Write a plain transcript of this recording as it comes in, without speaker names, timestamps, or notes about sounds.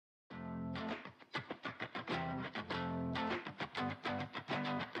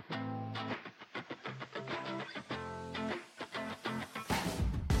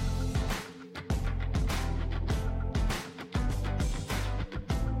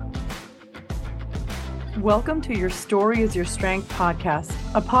Welcome to Your Story is Your Strength podcast,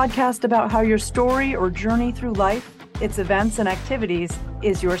 a podcast about how your story or journey through life, its events and activities,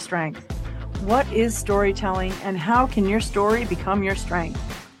 is your strength. What is storytelling and how can your story become your strength?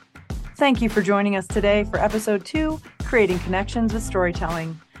 Thank you for joining us today for episode 2, Creating Connections with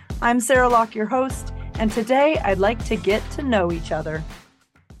Storytelling. I'm Sarah Locke, your host, and today I'd like to get to know each other.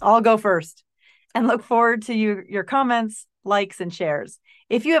 I'll go first and look forward to your comments, likes, and shares.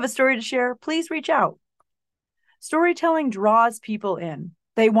 If you have a story to share, please reach out. Storytelling draws people in.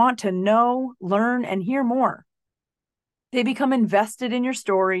 They want to know, learn, and hear more. They become invested in your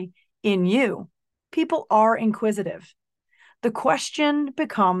story, in you. People are inquisitive. The question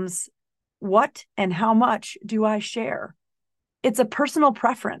becomes, what and how much do I share? It's a personal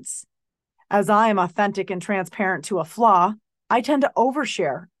preference. As I am authentic and transparent to a flaw, I tend to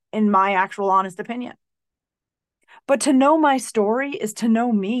overshare, in my actual honest opinion. But to know my story is to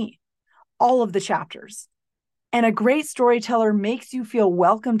know me, all of the chapters. And a great storyteller makes you feel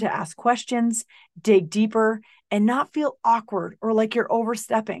welcome to ask questions, dig deeper, and not feel awkward or like you're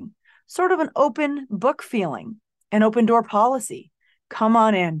overstepping. Sort of an open book feeling, an open door policy. Come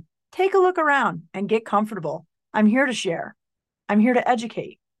on in, take a look around, and get comfortable. I'm here to share. I'm here to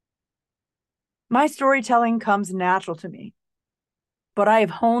educate. My storytelling comes natural to me, but I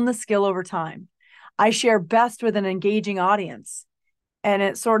have honed the skill over time. I share best with an engaging audience. And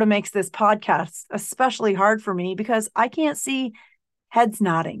it sort of makes this podcast especially hard for me because I can't see heads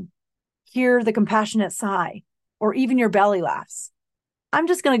nodding, hear the compassionate sigh, or even your belly laughs. I'm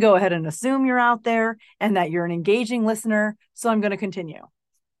just going to go ahead and assume you're out there and that you're an engaging listener, so I'm going to continue.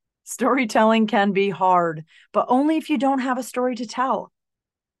 Storytelling can be hard, but only if you don't have a story to tell.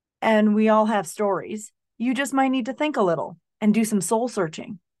 And we all have stories. You just might need to think a little and do some soul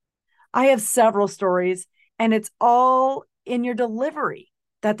searching. I have several stories, and it's all in your delivery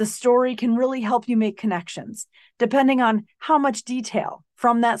that the story can really help you make connections. Depending on how much detail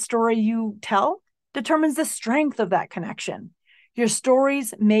from that story you tell determines the strength of that connection. Your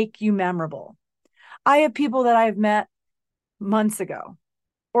stories make you memorable. I have people that I've met months ago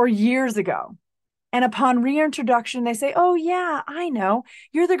or years ago, and upon reintroduction, they say, "Oh yeah, I know.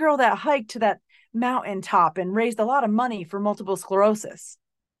 You're the girl that hiked to that mountaintop and raised a lot of money for multiple sclerosis."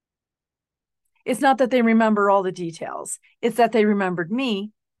 It's not that they remember all the details. It's that they remembered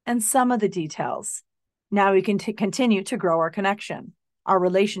me and some of the details. Now we can continue to grow our connection, our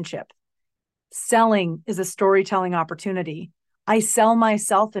relationship. Selling is a storytelling opportunity. I sell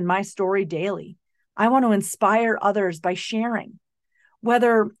myself and my story daily. I want to inspire others by sharing.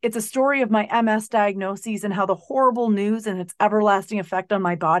 Whether it's a story of my MS diagnoses and how the horrible news and its everlasting effect on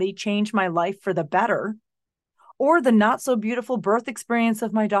my body changed my life for the better, or the not so beautiful birth experience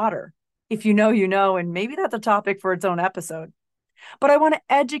of my daughter. If you know, you know, and maybe that's a topic for its own episode. But I want to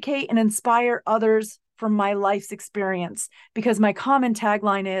educate and inspire others from my life's experience because my common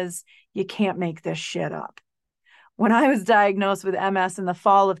tagline is, you can't make this shit up. When I was diagnosed with MS in the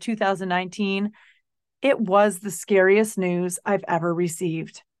fall of 2019, it was the scariest news I've ever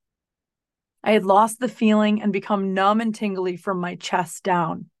received. I had lost the feeling and become numb and tingly from my chest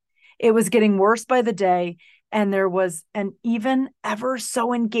down. It was getting worse by the day, and there was an even ever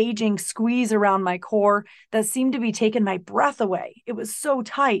so engaging squeeze around my core that seemed to be taking my breath away. It was so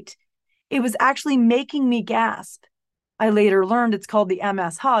tight. It was actually making me gasp. I later learned it's called the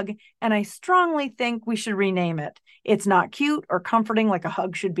MS hug, and I strongly think we should rename it. It's not cute or comforting like a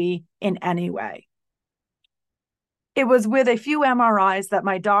hug should be in any way. It was with a few MRIs that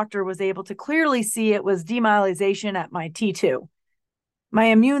my doctor was able to clearly see it was demyelization at my T2. My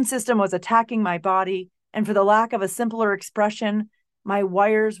immune system was attacking my body, and for the lack of a simpler expression, my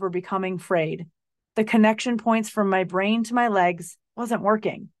wires were becoming frayed. The connection points from my brain to my legs wasn't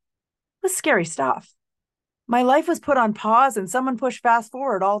working. It was scary stuff. My life was put on pause and someone pushed fast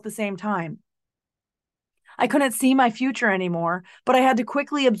forward all at the same time. I couldn't see my future anymore, but I had to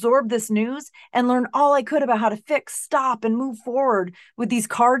quickly absorb this news and learn all I could about how to fix, stop, and move forward with these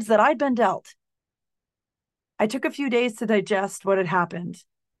cards that I'd been dealt. I took a few days to digest what had happened,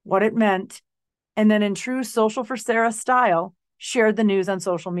 what it meant, and then in true Social for Sarah style, shared the news on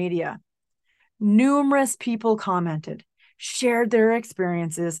social media. Numerous people commented, shared their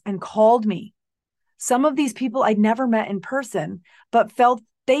experiences, and called me. Some of these people I'd never met in person, but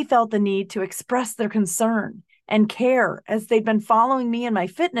they felt the need to express their concern and care as they'd been following me in my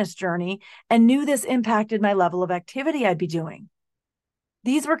fitness journey and knew this impacted my level of activity I'd be doing.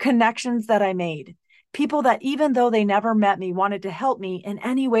 These were connections that I made, people that even though they never met me wanted to help me in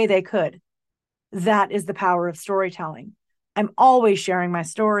any way they could. That is the power of storytelling. I'm always sharing my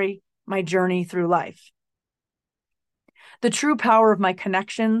story, my journey through life. The true power of my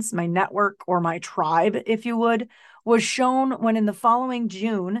connections, my network, or my tribe, if you would, was shown when in the following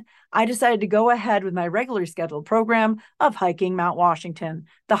June, I decided to go ahead with my regularly scheduled program of hiking Mount Washington,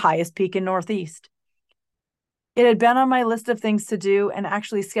 the highest peak in Northeast. It had been on my list of things to do and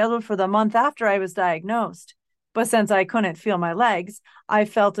actually scheduled for the month after I was diagnosed. But since I couldn't feel my legs, I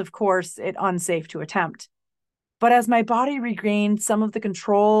felt, of course, it unsafe to attempt. But as my body regained some of the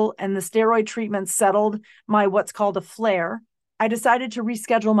control and the steroid treatment settled my what's called a flare, I decided to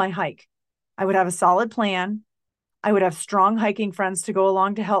reschedule my hike. I would have a solid plan. I would have strong hiking friends to go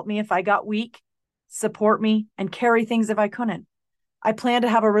along to help me if I got weak, support me, and carry things if I couldn't. I planned to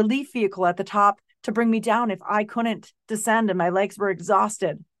have a relief vehicle at the top to bring me down if I couldn't descend and my legs were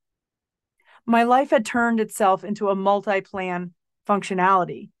exhausted. My life had turned itself into a multi-plan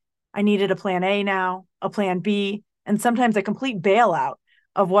functionality. I needed a plan A now, a plan B, and sometimes a complete bailout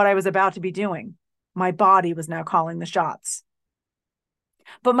of what I was about to be doing. My body was now calling the shots.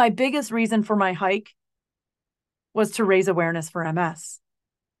 But my biggest reason for my hike was to raise awareness for MS.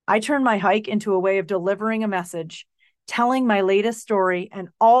 I turned my hike into a way of delivering a message, telling my latest story, and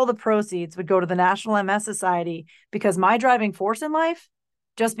all the proceeds would go to the National MS Society because my driving force in life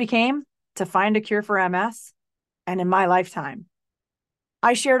just became to find a cure for MS, and in my lifetime.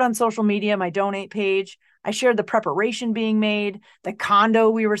 I shared on social media my donate page. I shared the preparation being made, the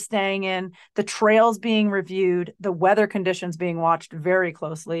condo we were staying in, the trails being reviewed, the weather conditions being watched very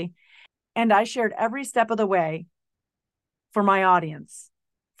closely. And I shared every step of the way for my audience,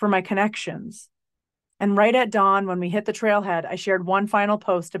 for my connections. And right at dawn, when we hit the trailhead, I shared one final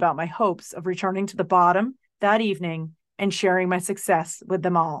post about my hopes of returning to the bottom that evening and sharing my success with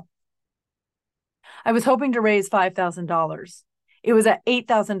them all. I was hoping to raise $5,000. It was at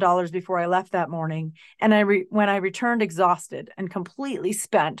 $8,000 before I left that morning, and when I returned exhausted and completely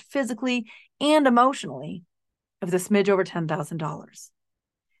spent physically and emotionally, it was a smidge over $10,000.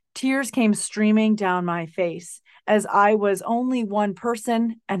 Tears came streaming down my face as I was only one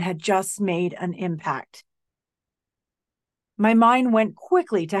person and had just made an impact. My mind went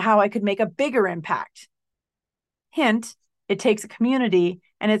quickly to how I could make a bigger impact. Hint, it takes a community,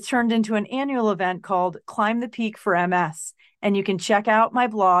 and it's turned into an annual event called Climb the Peak for MS. And you can check out my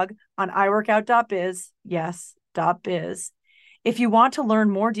blog on iworkout.biz, yes, .biz, if you want to learn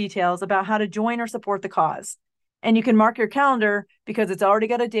more details about how to join or support the cause. And you can mark your calendar because it's already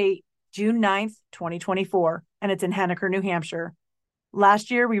got a date, June 9th, 2024, and it's in Henniker, New Hampshire. Last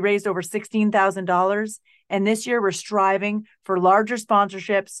year, we raised over $16,000, and this year we're striving for larger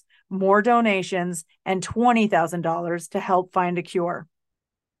sponsorships, more donations, and $20,000 to help find a cure.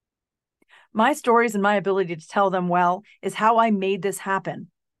 My stories and my ability to tell them well is how I made this happen.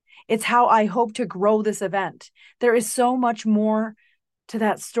 It's how I hope to grow this event. There is so much more to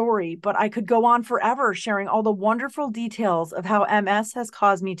that story, but I could go on forever sharing all the wonderful details of how MS has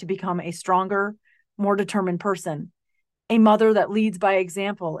caused me to become a stronger, more determined person, a mother that leads by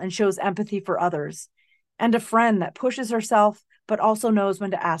example and shows empathy for others, and a friend that pushes herself but also knows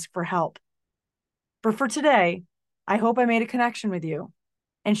when to ask for help. But for today, I hope I made a connection with you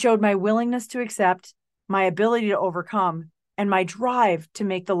and showed my willingness to accept, my ability to overcome, and my drive to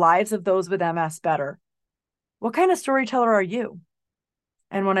make the lives of those with MS better. What kind of storyteller are you?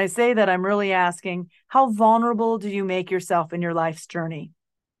 And when I say that, I'm really asking, how vulnerable do you make yourself in your life's journey?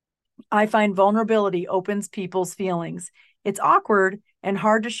 I find vulnerability opens people's feelings. It's awkward and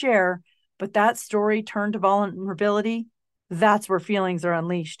hard to share, but that story turned to vulnerability, that's where feelings are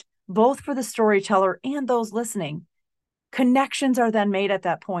unleashed, both for the storyteller and those listening. Connections are then made at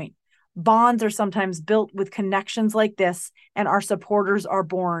that point. Bonds are sometimes built with connections like this, and our supporters are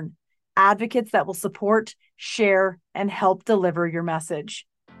born. Advocates that will support, share, and help deliver your message.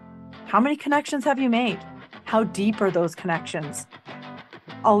 How many connections have you made? How deep are those connections?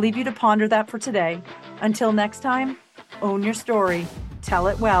 I'll leave you to ponder that for today. Until next time, own your story, tell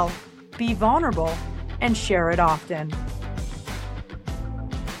it well, be vulnerable, and share it often.